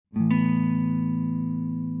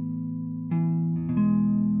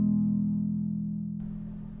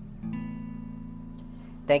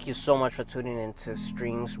Thank you so much for tuning in to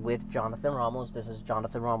Streams with Jonathan Ramos. This is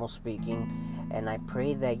Jonathan Ramos speaking, and I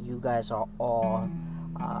pray that you guys are all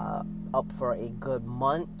up for a good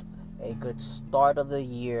month, a good start of the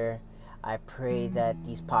year. I pray that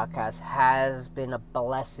these podcasts has been a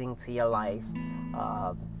blessing to your life.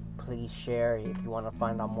 Please share if you want to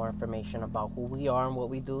find out more information about who we are and what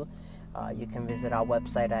we do. You can visit our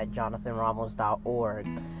website at jonathanramos.org.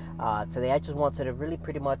 Today I just wanted to really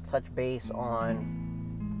pretty much touch base on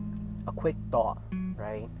a quick thought,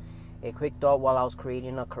 right? A quick thought while I was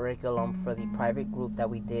creating a curriculum for the private group that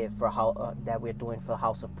we did for that we're doing for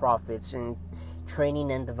House of Prophets, and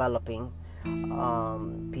training and developing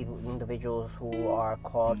individuals who are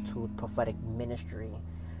called to prophetic ministry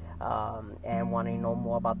and want to know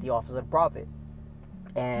more about the office of the prophet.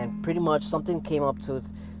 And pretty much something came up to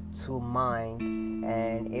mind,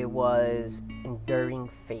 and it was enduring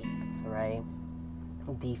faith, right?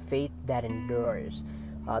 The faith that endures.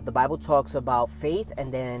 The Bible talks about faith,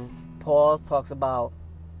 and then Paul talks about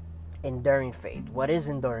enduring faith. What is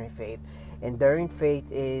enduring faith? Enduring faith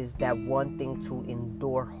is that one thing to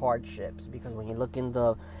endure hardships, because when you look in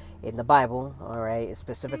the Bible, all right,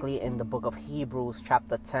 specifically in the book of Hebrews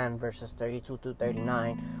chapter 10 verses 32 to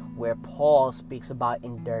 39, where Paul speaks about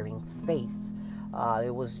enduring faith.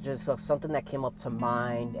 It was just something that came up to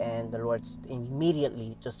mind, and the Lord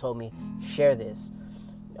immediately just told me, share this.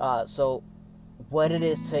 So what it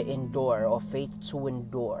is to endure, or faith to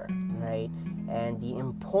endure, right? And the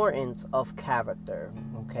importance of character,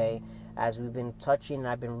 okay? As we've been touching,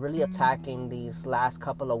 I've been really attacking these last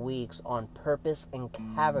couple of weeks on purpose and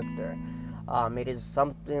character. It is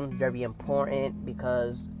something very important,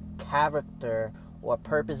 because character or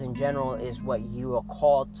purpose in general is what you are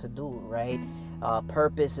called to do, right?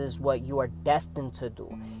 Purpose is what you are destined to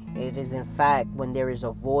do. It is, in fact, when there is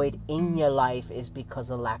a void in your life, is because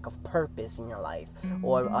of lack of purpose in your life,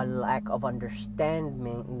 or a lack of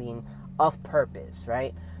understanding of purpose,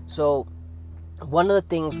 right? So one of the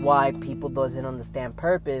things why people doesn't understand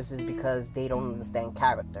purpose is because they don't understand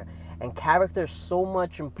character. And character is so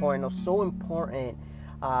much important, or so important,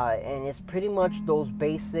 and it's pretty much those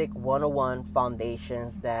basic 101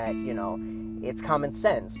 foundations that, it's common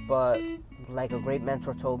sense. But like a great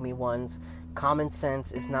mentor told me once, common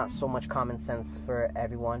sense is not so much common sense for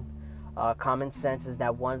everyone. Common sense is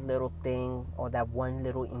that one little thing, or that one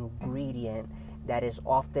little ingredient that is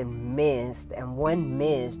often missed, and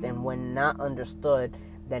when not understood,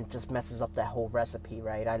 then just messes up that whole recipe,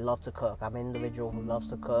 right? I love to cook. I'm an individual who loves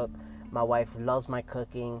to cook. My wife loves my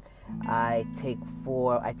cooking. I take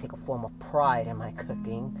a form of pride in my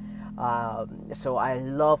cooking. So I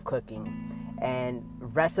love cooking. And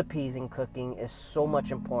recipes in cooking is so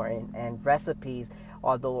much important. And recipes,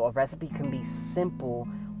 although a recipe can be simple,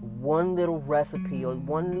 one little recipe or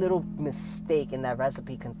one little mistake in that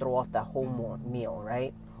recipe can throw off that whole meal,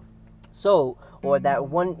 right? So, or that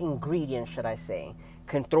one ingredient, should I say,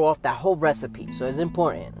 can throw off that whole recipe. So it's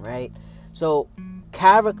important, right? So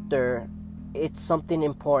character, it's something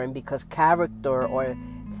important, because character, or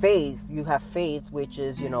faith, you have faith, which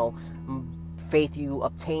is, faith, you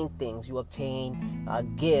obtain things, you obtain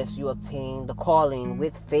gifts, you obtain the calling.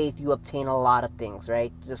 With faith, you obtain a lot of things,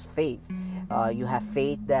 right? Just faith. You have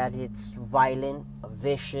faith that it's violent,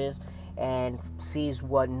 vicious, and sees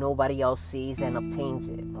what nobody else sees and obtains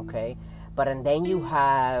it, okay? And then you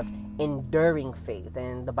have enduring faith,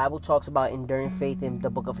 and the Bible talks about enduring faith in the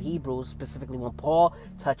book of Hebrews, specifically when Paul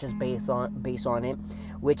touches base on it,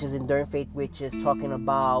 which is enduring faith, which is talking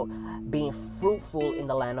about being fruitful in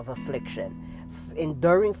the land of affliction.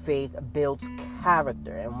 Enduring faith builds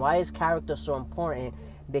character. And why is character so important?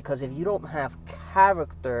 Because if you don't have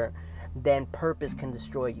character, then purpose can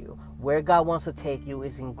destroy you. Where God wants to take you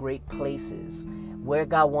is in great places. Where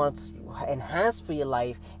God wants and has for your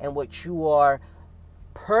life, and what you are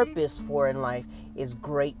purpose for in life, is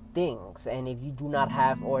great things. And if you do not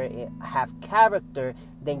have character,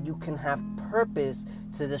 then you can have purpose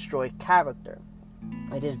to destroy character.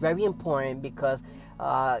 It is very important, because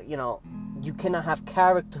you cannot have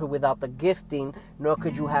character without the gifting, nor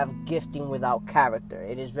could you have gifting without character.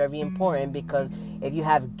 It is very important, because if you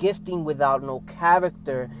have gifting without no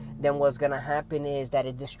character, then what's going to happen is that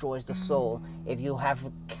it destroys the soul. If you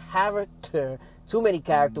have character, too many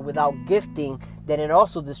character without gifting, then it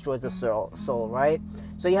also destroys the soul, right?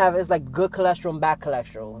 So it's like good cholesterol and bad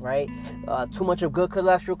cholesterol, right? Too much of good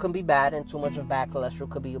cholesterol can be bad, and too much of bad cholesterol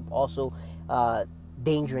could be also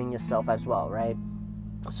endangering yourself as well, right?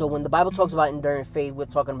 So when the Bible talks about enduring faith, we're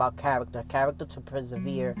talking about character to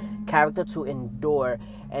persevere, character to endure,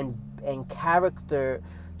 and character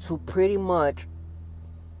to pretty much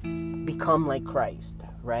become like Christ,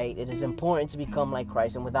 right? It is important to become like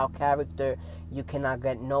Christ, and without character, you cannot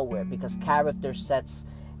get nowhere, because character sets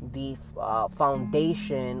the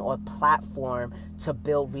foundation or platform to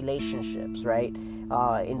build relationships, right?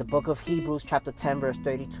 In the book of Hebrews, chapter 10, verse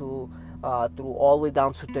 32 through all the way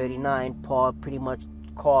down to 39, Paul pretty much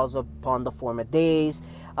calls upon the former days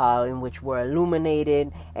in which we're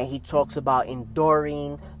illuminated, and he talks about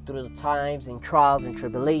enduring through the times and trials and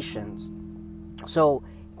tribulations. So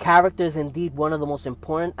character is indeed one of the most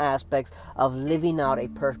important aspects of living out a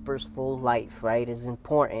purposeful life, right? It's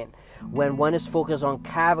important. When one is focused on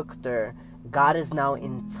character, God is now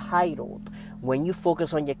entitled. When you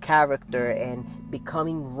focus on your character and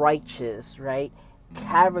becoming righteous, right?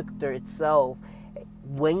 Character itself,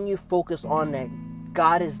 when you focus on it,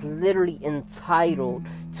 God is literally entitled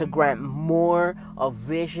to grant more of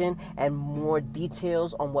vision and more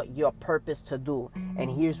details on what you're purposed to do. And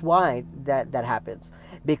here's why that happens.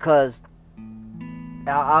 Because,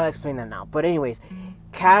 I'll explain that now. But anyways,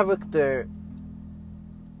 character,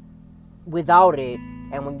 without it,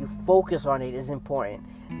 and when you focus on it, is important.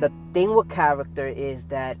 The thing with character is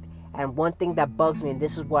that, and one thing that bugs me, and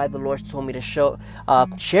this is why the Lord told me to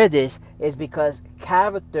share this, is because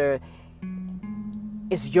character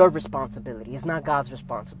is your responsibility. It's not God's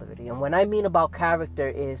responsibility. And what I mean about character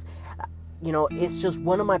is, it's just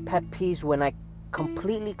one of my pet peeves when I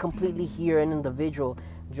completely hear an individual,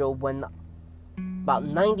 Joe, when about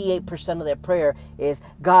 98% of their prayer is,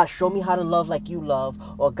 God, show me how to love like you love,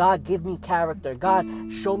 or God, give me character. God,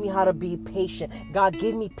 show me how to be patient. God,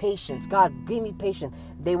 give me patience. God, give me patience.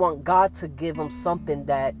 They want God to give them something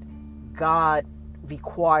that God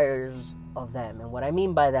requires of them. And what I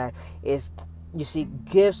mean by that is, you see,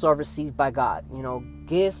 gifts are received by God.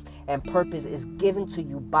 Gifts and purpose is given to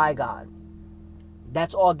you by God.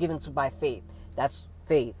 That's all given to by faith. That's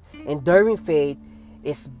faith. Enduring faith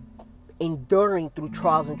is enduring through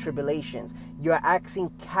trials and tribulations. You're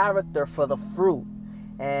asking character for the fruit.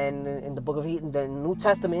 And in the book of the New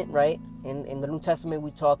Testament, right? In the New Testament,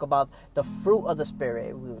 we talk about the fruit of the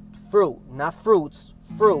Spirit. Fruit, not fruits.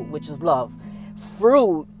 Fruit, which is love.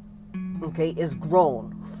 Fruit, okay, is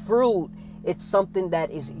grown. Fruit, it's something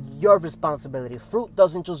that is your responsibility. Fruit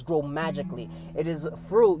doesn't just grow magically. It is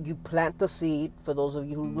fruit. You plant the seed. For those of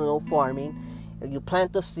you who know farming, you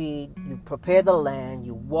plant the seed, you prepare the land,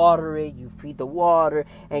 you water it, you feed the water,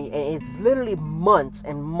 and it's literally months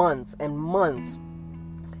and months and months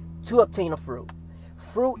to obtain a fruit.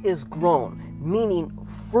 Fruit is grown, meaning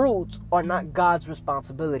fruits are not God's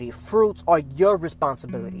responsibility. Fruits are your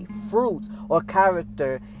responsibility. Fruits or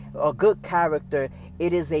character, or good character,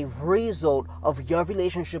 it is a result of your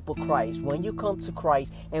relationship with Christ. When you come to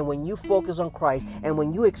Christ, and when you focus on Christ, and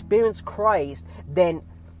when you experience Christ, then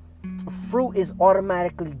fruit is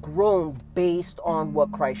automatically grown based on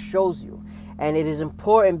what Christ shows you. And it is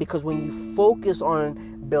important, because when you focus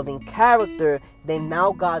on building character, then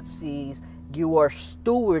now God sees you are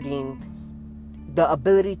stewarding the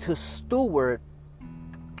ability to steward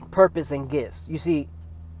purpose and gifts. You see,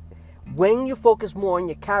 when you focus more on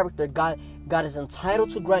your character, God is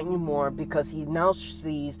entitled to grant you more, because he now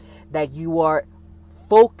sees that you are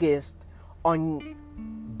focused on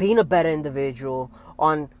being a better individual,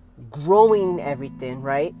 on growing everything,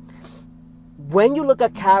 right? When you look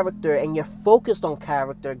at character and you're focused on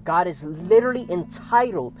character, God is literally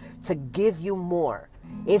entitled to give you more.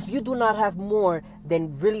 If you do not have more,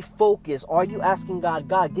 then really focus. Are you asking God,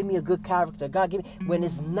 God, give me a good character? God, give me, when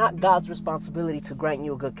it's not God's responsibility to grant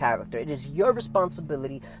you a good character. It is your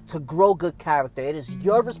responsibility to grow good character. It is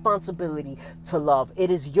your responsibility to love.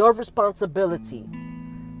 It is your responsibility.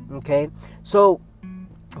 Okay? So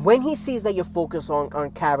when he sees that you're focused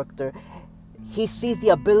on character, he sees the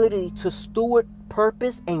ability to steward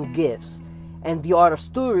purpose and gifts. And the art of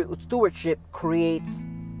stewardship creates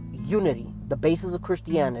unity, the basis of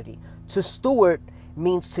Christianity. To steward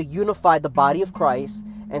means to unify the body of Christ,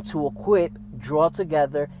 and to equip, draw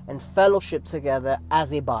together, and fellowship together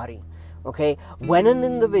as a body. Okay? When an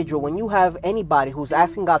individual, when you have anybody who's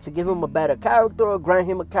asking God to give him a better character or grant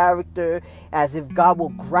him a character as if God will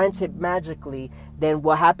grant it magically, then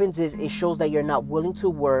what happens is it shows that you're not willing to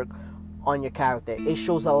work on your character. It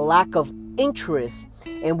shows a lack of interest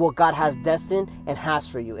in what God has destined and has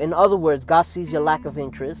for you. In other words, God sees your lack of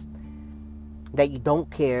interest, that you don't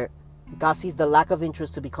care. God sees the lack of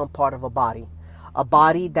interest to become part of a body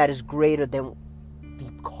that is greater than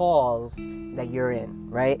the cause that you're in,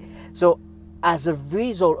 right? So as a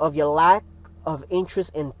result of your lack of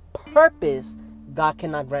interest in purpose, God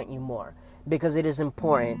cannot grant you more, because it is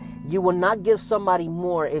important. You will not give somebody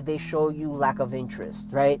more if they show you lack of interest,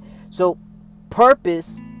 right? So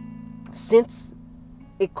purpose, since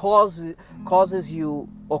it causes you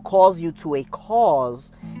or calls you to a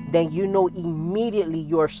cause, then you know immediately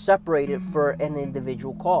you're separated for an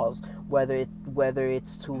individual cause. Whether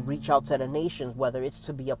it's to reach out to the nations, whether it's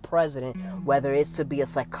to be a president, whether it's to be a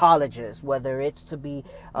psychologist, whether it's to be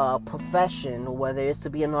a profession, whether it's to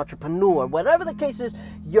be an entrepreneur, whatever the case is,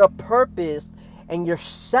 you're purposed and you're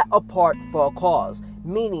set apart for a cause.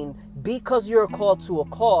 Meaning, because you're called to a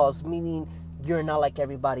cause, meaning you're not like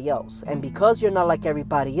everybody else. And because you're not like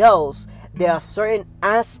everybody else, there are certain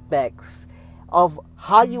aspects of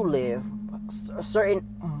how you live, certain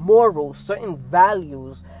morals, certain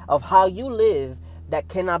values of how you live that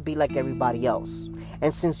cannot be like everybody else.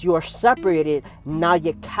 And since you are separated, now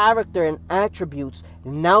your character and attributes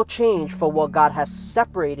now change for what God has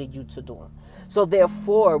separated you to do. So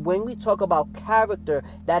therefore, when we talk about character,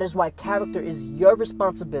 that is why character is your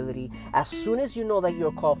responsibility. As soon as you know that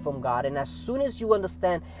you're called from God, and as soon as you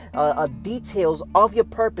understand details of your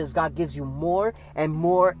purpose, God gives you more and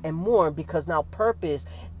more and more, because now purpose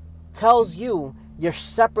tells you you're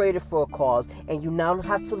separated for a cause, and you now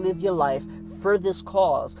have to live your life for this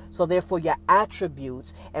cause. So therefore, your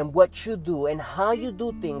attributes and what you do and how you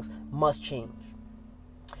do things must change.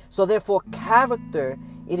 So therefore, character,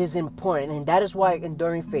 it is important, and that is why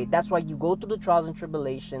enduring faith, that's why you go through the trials and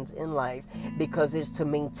tribulations in life, because it is to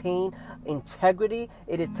maintain integrity,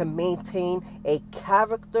 it is to maintain a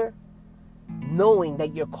character, knowing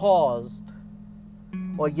that you're caused,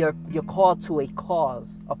 or you're called to a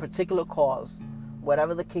cause, a particular cause,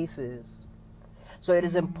 whatever the case is. So it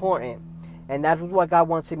is important. And that is why God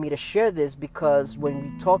wanted me to share this, because when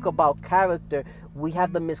we talk about character, we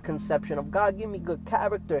have the misconception of, God, give me good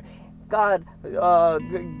character. God,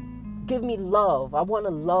 give me love. I want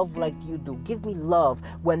to love like you do. Give me love.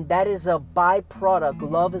 When that is a byproduct,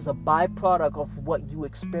 love is a byproduct of what you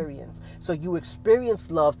experience. So you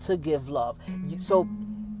experience love to give love. So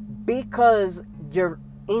because your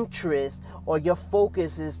interest or your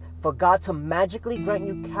focus is for God to magically grant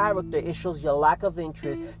you character, it shows your lack of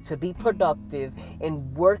interest to be productive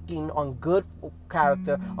in working on good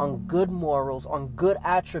character, on good morals, on good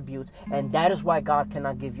attributes. And that is why God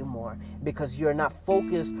cannot give you more, because you're not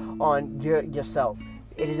focused on yourself.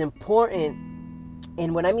 It is important.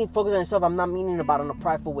 And when I mean focus on yourself, I'm not meaning about in a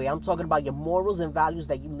prideful way. I'm talking about your morals and values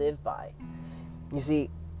that you live by. You see,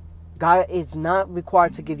 God is not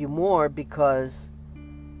required to give you more because,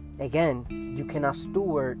 again, you cannot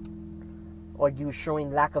steward, or you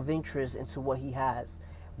showing lack of interest into what he has.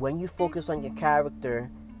 When you focus on your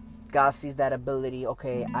character, God sees that ability.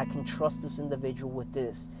 Okay, I can trust this individual with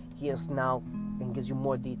this. He is now, and gives you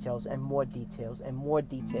more details and more details and more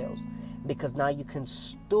details, because now you can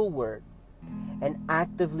steward and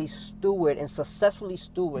actively steward and successfully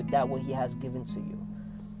steward that what he has given to you,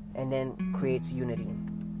 and then creates unity.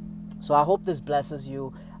 So I hope this blesses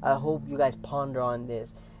you. I hope you guys ponder on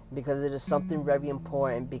this, because it is something very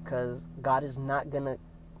important, because God is not going to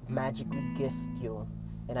magically gift you.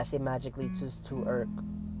 And I say magically just to irk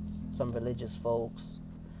some religious folks.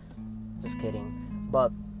 Just kidding.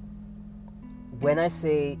 But when I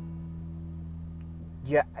say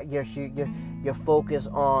your focus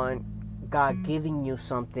on God giving you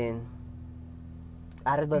something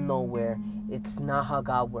out of the nowhere, it's not how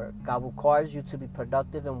God works. God requires you to be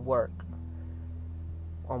productive and work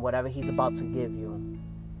on whatever he's about to give you.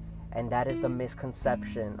 And that is the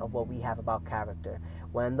misconception of what we have about character.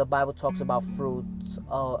 When the Bible talks about fruit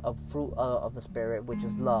of the Spirit, which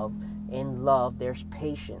is love, in love there's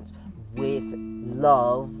patience. With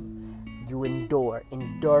love you endure.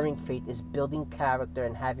 Enduring faith is building character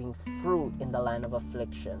and having fruit in the land of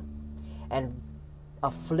affliction. And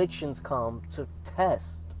afflictions come to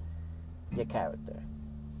test your character,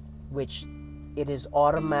 which it is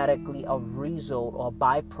automatically a result or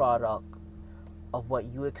byproduct of what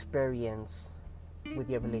you experience with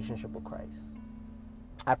your relationship with Christ.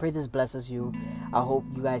 I pray this blesses you. I hope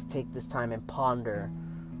you guys take this time and ponder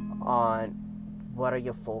on what are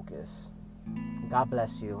your focus. God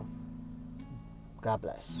bless you. God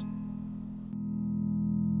bless.